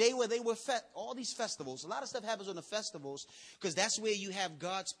on a day where they were all these festivals. A lot of stuff happens on the festivals because that's where you have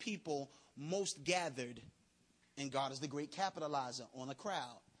God's people most gathered. And God is the great capitalizer on a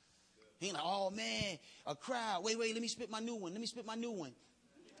crowd. He's like, oh man, a crowd. Wait, let me spit my new one.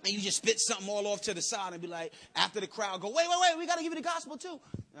 And you just spit something all off to the side and be like, after the crowd go, wait, we got to give you the gospel too. You know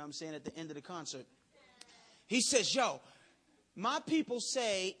what I'm saying, at the end of the concert. He says, my people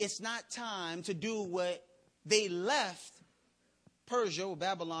say it's not time to do what they left Persia or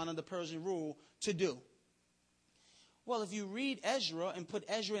Babylon under Persian rule to do. Well, if you read Ezra and put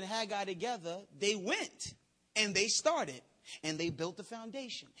Ezra and Haggai together, they went and they started and they built the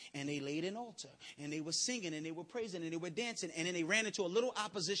foundation and they laid an altar and they were singing and they were praising and they were dancing, and then they ran into a little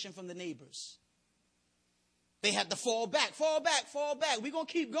opposition from the neighbors. They had to fall back. We're going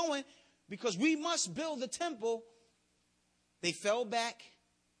to keep going because we must build the temple. They fell back.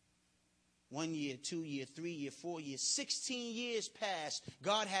 1 year, 2 year, 3 year, 4 years, 16 years passed.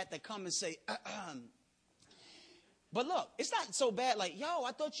 God had to come and say, But look, it's not so bad like,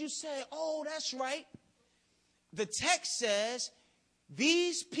 I thought you said, oh, that's right. The text says,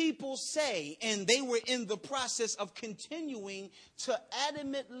 these people say, and they were in the process of continuing to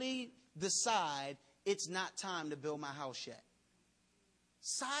adamantly decide it's not time to build my house yet.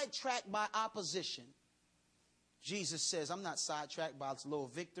 Sidetracked by opposition. Jesus says, I'm not sidetracked by this little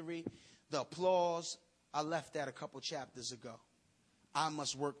victory. The applause, I left that a couple chapters ago. I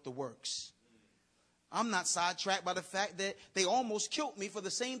must work the works. I'm not sidetracked by the fact that they almost killed me for the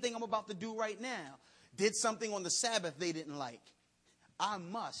same thing I'm about to do right now. Did something on the Sabbath they didn't like. I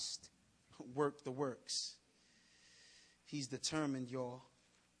must work the works. He's determined, y'all,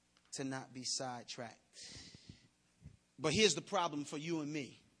 to not be sidetracked. But here's the problem for you and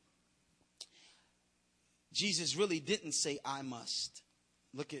me. Jesus really didn't say, I must.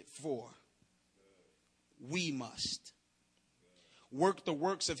 Look at 4. We must work the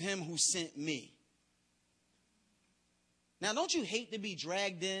works of him who sent me. Now, don't you hate to be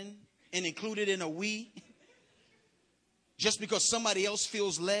dragged in and included in a we? Just because somebody else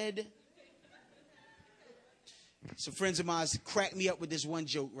feels led? Some friends of mine cracked me up with this one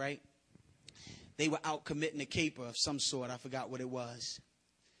joke, right? They were out committing a caper of some sort. I forgot what it was.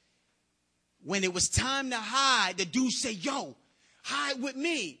 When it was time to hide, the dude said, hide with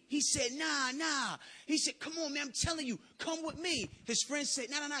me. He said, nah. He said, come on, man, I'm telling you, come with me. His friend said,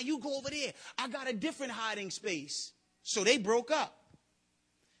 nah, you go over there. I got a different hiding space. So they broke up.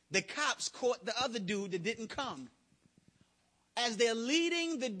 The cops caught the other dude that didn't come. As they're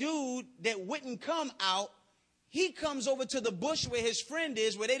leading the dude that wouldn't come out, he comes over to the bush where his friend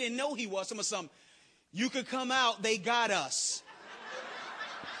is, where they didn't know he was. Some, you could come out, they got us.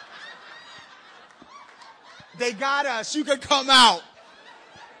 They got us. You could come out.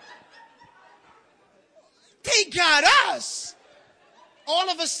 They got us. All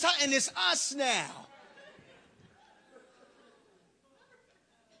of a sudden, it's us now.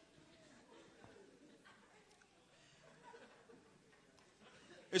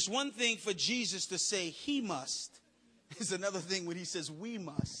 It's one thing for Jesus to say he must. It's another thing when he says we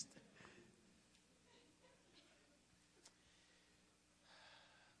must.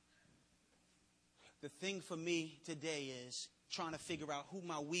 The thing for me today is trying to figure out who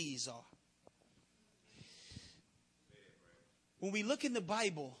my we's are. When we look in the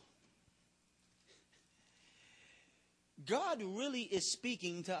Bible, God really is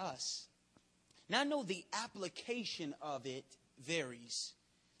speaking to us. Now, I know the application of it varies.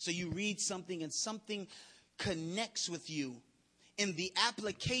 So you read something and something connects with you, and the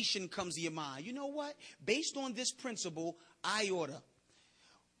application comes to your mind. You know what? Based on this principle, I oughta.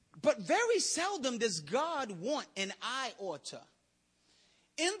 But very seldom does God want an I oughta.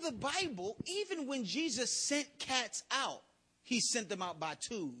 In the Bible, even when Jesus sent cats out, he sent them out by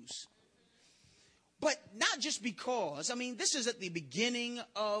twos. But not just because. I mean, this is at the beginning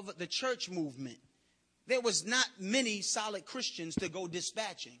of the church movement. There was not many solid Christians to go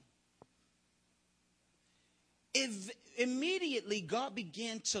dispatching. If immediately God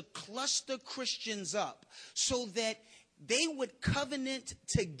began to cluster Christians up so that they would covenant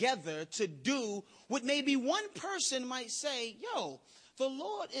together to do what maybe one person might say, the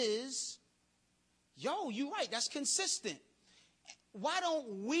Lord is, you're right, that's consistent. Why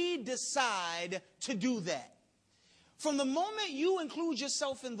don't we decide to do that? From the moment you include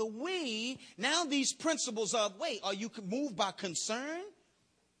yourself in the we, now these principles of, are you moved by concern?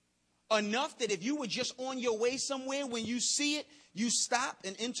 Enough that if you were just on your way somewhere, when you see it, you stop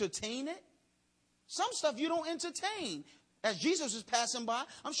and entertain it? Some stuff you don't entertain. As Jesus was passing by,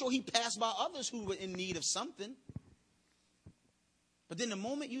 I'm sure he passed by others who were in need of something. But then the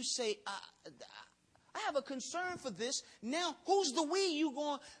moment you say, I have a concern for this, now who's the we you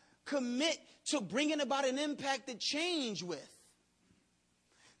going to commit to bringing about an impact that change with?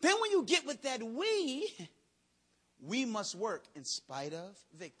 Then when you get with that we must work in spite of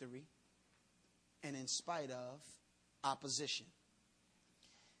victory and in spite of opposition.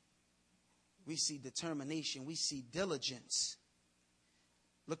 We see determination. We see diligence.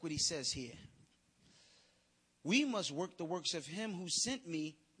 Look what he says here. We must work the works of him who sent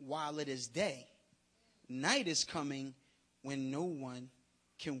me while it is day. Night is coming when no one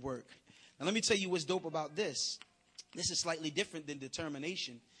can work. Now let me tell you what's dope about this. This is slightly different than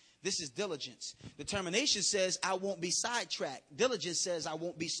determination. This is diligence. Determination says I won't be sidetracked. Diligence says I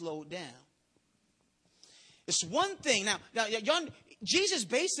won't be slowed down. It's one thing. Now Jesus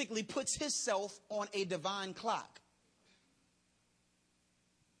basically puts himself on a divine clock.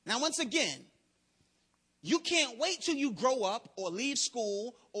 Now, once again, you can't wait till you grow up or leave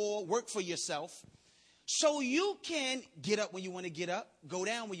school or work for yourself so you can get up when you want to get up, go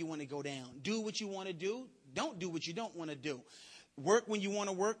down when you want to go down, do what you want to do, don't do what you don't want to do. Work when you want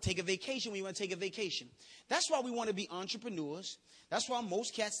to work, take a vacation when you want to take a vacation. That's why we want to be entrepreneurs. That's why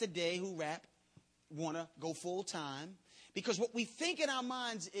most cats today who rap want to go full time. Because what we think in our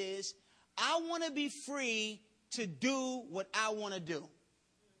minds is, I want to be free to do what I want to do.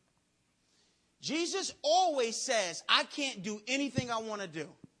 Jesus always says, I can't do anything I want to do.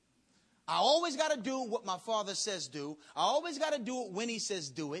 I always got to do what my Father says do. I always got to do it when he says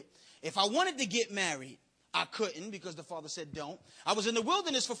do it. If I wanted to get married, I couldn't because the Father said don't. I was in the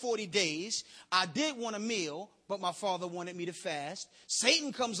wilderness for 40 days. I did want a meal, but my Father wanted me to fast.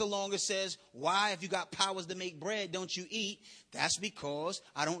 Satan comes along and says, why, if you got powers to make bread, don't you eat? That's because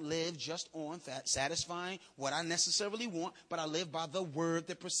I don't live just on satisfying what I necessarily want, but I live by the word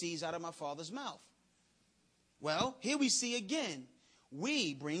that proceeds out of my Father's mouth. Well, here we see again,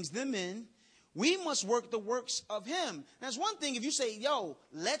 we brings them in. We must work the works of him. Now, it's one thing if you say,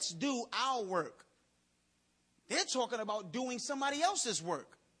 let's do our work. They're talking about doing somebody else's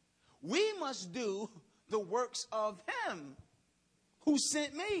work. We must do the works of him who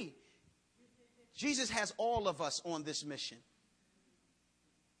sent me. Jesus has all of us on this mission.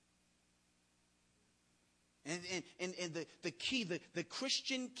 And the key, the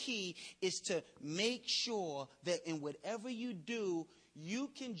Christian key is to make sure that in whatever you do, you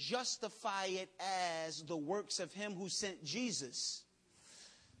can justify it as the works of him who sent Jesus.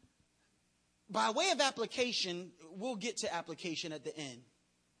 By way of application, we'll get to application at the end.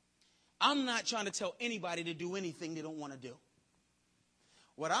 I'm not trying to tell anybody to do anything they don't want to do.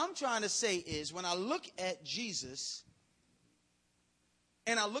 What I'm trying to say is when I look at Jesus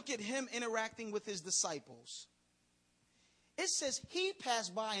and I look at him interacting with his disciples, it says he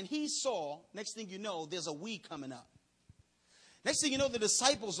passed by and he saw, next thing you know, there's a we coming up. Next thing you know, the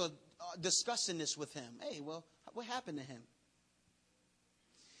disciples are discussing this with him. Hey, well, what happened to him?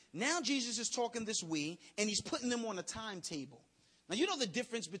 Now Jesus is talking this we, and he's putting them on a timetable. Now, you know the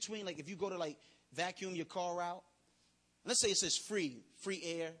difference between, like, if you go to, like, vacuum your car out, Let's say it says free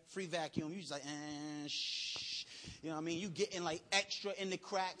air, free vacuum. You just like, shh. You know what I mean? You getting like extra in the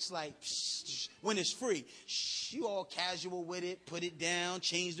cracks, like shh, when it's free. Shh, you all casual with it. Put it down.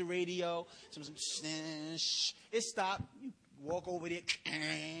 Change the radio. Shh, it stopped. You walk over there.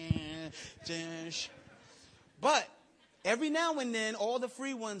 But every now and then, all the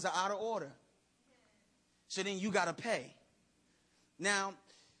free ones are out of order. So then you got to pay. Now,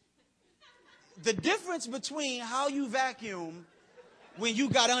 the difference between how you vacuum when you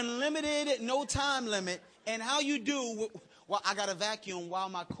got unlimited, no time limit, and how you do, well, I got to vacuum while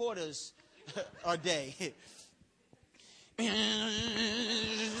my quarters are day.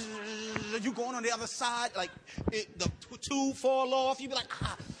 You going on the other side, like the tube fall off. You be like,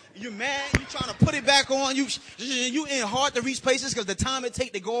 you're mad. You trying to put it back on. You in hard to reach places because the time it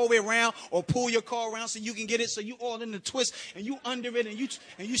take to go all the way around or pull your car around so you can get it. So you all in the twist and you under it and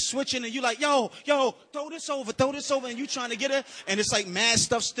you switching and you like, yo, throw this over, and you trying to get it and it's like mad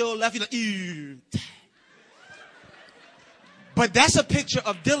stuff still left. You're like, ew. But that's a picture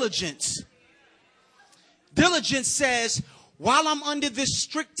of diligence. Diligence says, while I'm under this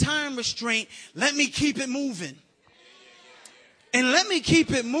strict time restraint, let me keep it moving. And let me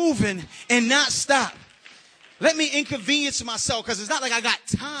keep it moving and not stop. Let me inconvenience myself because it's not like I got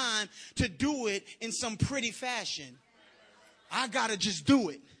time to do it in some pretty fashion. I got to just do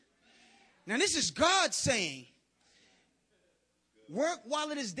it. Now, this is God saying, work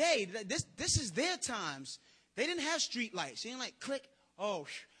while it is day. This is their times. They didn't have street lights. They didn't like click. Oh,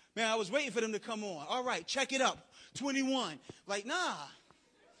 man, I was waiting for them to come on. All right, check it up. 21. Like, nah.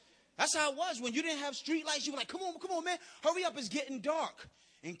 That's how it was. When you didn't have street lights, you were like, come on, man. Hurry up. It's getting dark.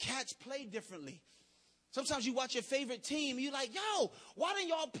 And cats play differently. Sometimes you watch your favorite team. And you're like, yo, why didn't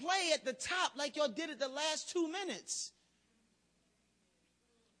y'all play at the top like y'all did it the last 2 minutes?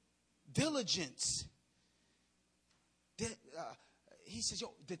 Diligence. He says,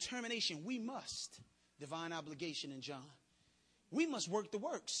 determination. We must. Divine obligation in John. We must work the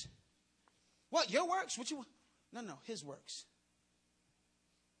works. What? Your works? What you want? No, his works.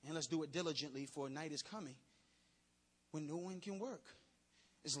 And let's do it diligently, for a night is coming when no one can work.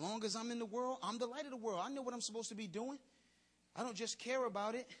 As long as I'm in the world, I'm the light of the world. I know what I'm supposed to be doing. I don't just care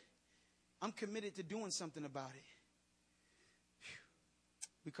about it. I'm committed to doing something about it.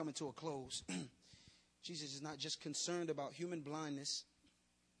 We're coming to a close. Jesus is not just concerned about human blindness.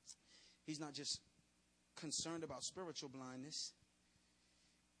 He's not just concerned about spiritual blindness.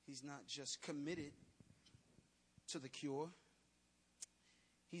 He's not just committed to the cure.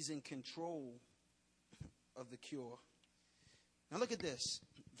 He's in control of the cure. Now look at this.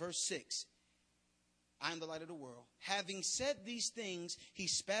 Verse 6. I am the light of the world. Having said these things, he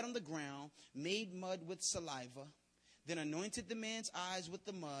spat on the ground, made mud with saliva, then anointed the man's eyes with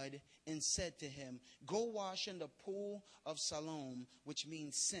the mud, and said to him, go wash in the pool of Siloam, which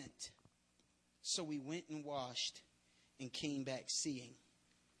means sent. So we went and washed and came back seeing.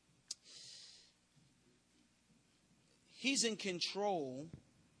 He's in control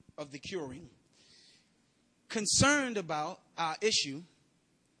of the curing, concerned about our issue,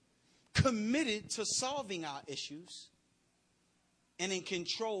 committed to solving our issues, and in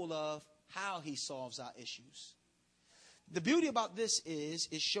control of how he solves our issues. The beauty about this is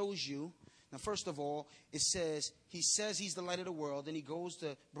it shows you, now first of all, it says he's the light of the world, and he goes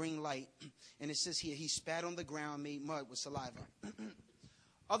to bring light. And it says here, he spat on the ground, made mud with saliva.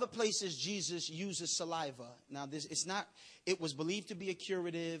 Other places, Jesus uses saliva. Now, it was believed to be a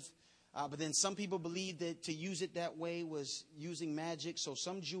curative, but then some people believed that to use it that way was using magic. So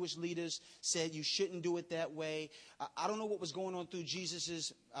some Jewish leaders said you shouldn't do it that way. I don't know what was going on through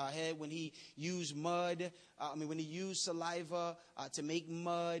Jesus's head when he used mud. When he used saliva to make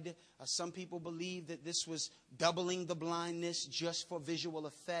mud. Some people believe that this was doubling the blindness just for visual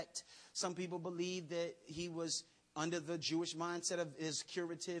effect. Some people believe that he was under the Jewish mindset of his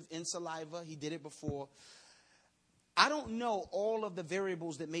curative in saliva. He did it before. I don't know all of the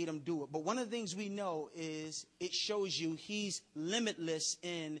variables that made him do it, but one of the things we know is it shows you he's limitless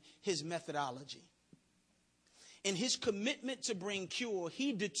in his methodology. In his commitment to bring cure,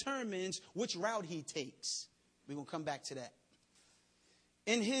 he determines which route he takes. We're going to come back to that.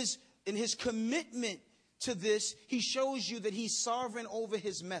 In his commitment to this, he shows you that he's sovereign over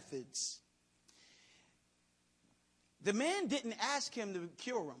his methods. The man didn't ask him to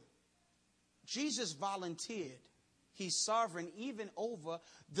cure him. Jesus volunteered. He's sovereign even over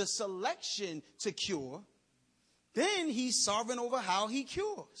the selection to cure. Then he's sovereign over how he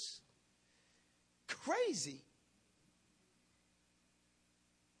cures. Crazy.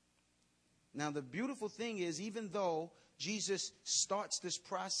 Now, the beautiful thing is, even though Jesus starts this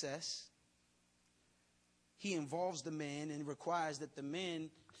process, he involves the man and requires that the man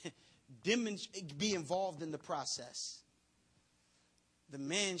be involved in the process. The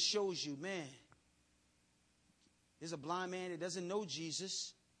man shows you, man, there's a blind man that doesn't know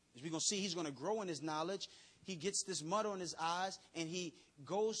Jesus. As we're going to see, he's going to grow in his knowledge. He gets this mud on his eyes, and he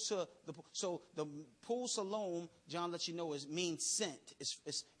goes to the pool. So the pool Siloam, John lets you know, means sent.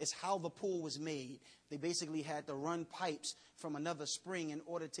 It's how the pool was made. They basically had to run pipes from another spring in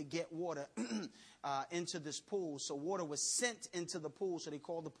order to get water into this pool. So water was sent into the pool, so they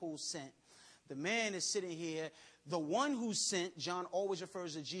called the pool sent. The man is sitting here. The one who sent, John always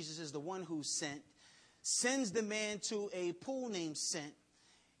refers to Jesus as the one who sent, sends the man to a pool named Sent.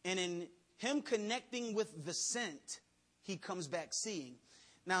 And in him connecting with the sent, he comes back seeing.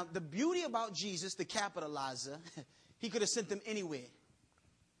 Now, the beauty about Jesus, the capitalizer, he could have sent them anywhere.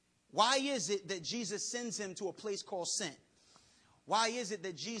 Why is it that Jesus sends him to a place called Sent? Why is it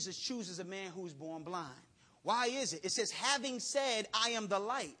that Jesus chooses a man who's born blind? Why is it? It says, having said, I am the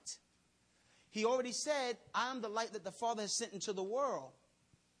light. He already said, I am the light that the Father has sent into the world.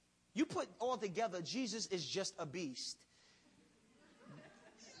 You put all together, Jesus is just a beast.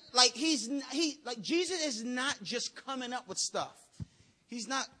 Like Jesus is not just coming up with stuff. He's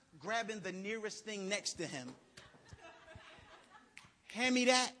not grabbing the nearest thing next to him. Hand me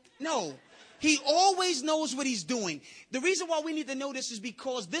that. No. He always knows what he's doing. The reason why we need to know this is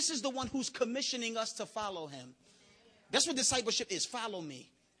because this is the one who's commissioning us to follow him. That's what discipleship is. Follow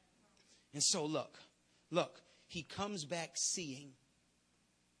me. And so look, he comes back seeing.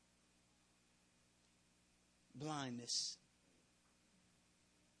 Blindness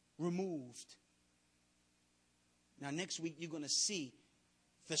removed. Now next week you're going to see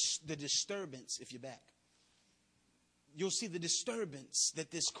the disturbance. If you're back, you'll see the disturbance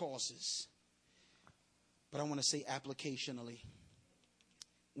that this causes. But I want to say applicationally,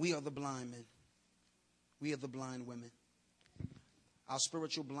 we are the blind men. We are the blind women. Our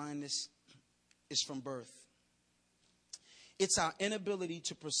spiritual blindness is from birth. It's our inability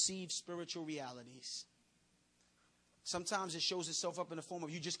to perceive spiritual realities. Sometimes it shows itself up in the form of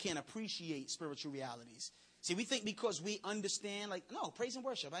you just can't appreciate spiritual realities. See, we think because we understand, like, no, praise and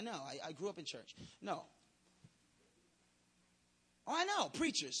worship. I know. I grew up in church. No. Oh, I know.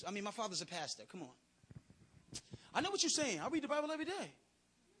 Preachers. I mean, my father's a pastor. Come on. I know what you're saying. I read the Bible every day.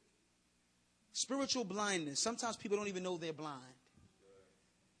 Spiritual blindness. Sometimes people don't even know they're blind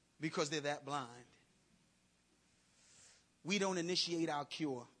because they're that blind. We don't initiate our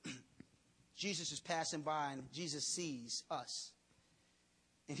cure. Jesus is passing by and Jesus sees us.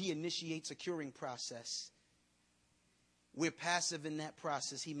 And he initiates a curing process. We're passive in that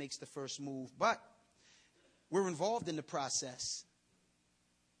process. He makes the first move. But we're involved in the process.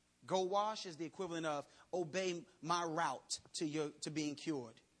 Go wash is the equivalent of obey my route to being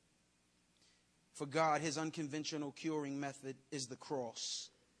cured. For God, his unconventional curing method is the cross.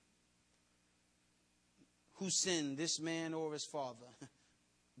 Who sinned, this man or his father?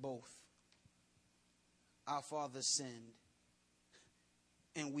 Both. Our father sinned,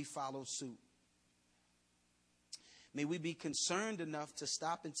 and we follow suit. May we be concerned enough to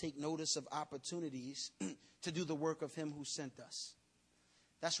stop and take notice of opportunities to do the work of him who sent us.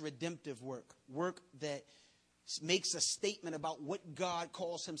 That's redemptive work. Work that makes a statement about what God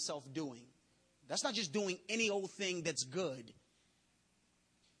calls himself doing. That's not just doing any old thing that's good.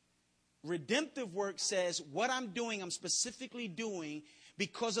 Redemptive work says what I'm doing, I'm specifically doing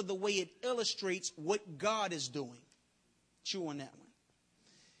because of the way it illustrates what God is doing. Chew on that one.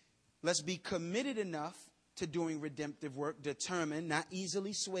 Let's be committed enough to doing redemptive work, determined, not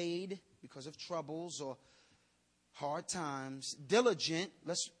easily swayed because of troubles or hard times, diligent.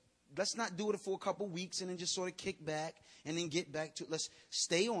 Let's not do it for a couple weeks and then just sort of kick back and then get back to it. Let's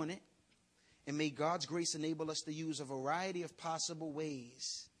stay on it. And may God's grace enable us to use a variety of possible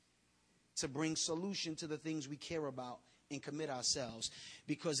ways to bring solution to the things we care about and commit ourselves.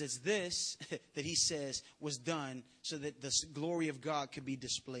 Because it's this that he says was done so that the glory of God could be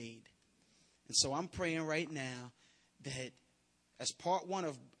displayed. And so I'm praying right now that as part one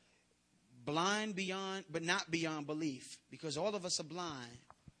of blind beyond, but not beyond belief, because all of us are blind.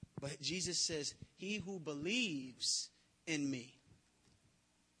 But Jesus says, he who believes in me,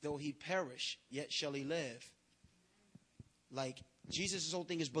 though he perish, yet shall he live. Like Jesus' whole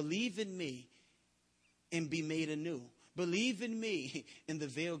thing is believe in me and be made anew. Believe in me and the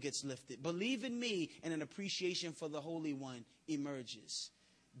veil gets lifted. Believe in me and an appreciation for the Holy One emerges.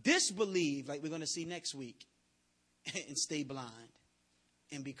 Disbelieve, like we're going to see next week, and stay blind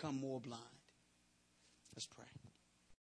and become more blind. Let's pray.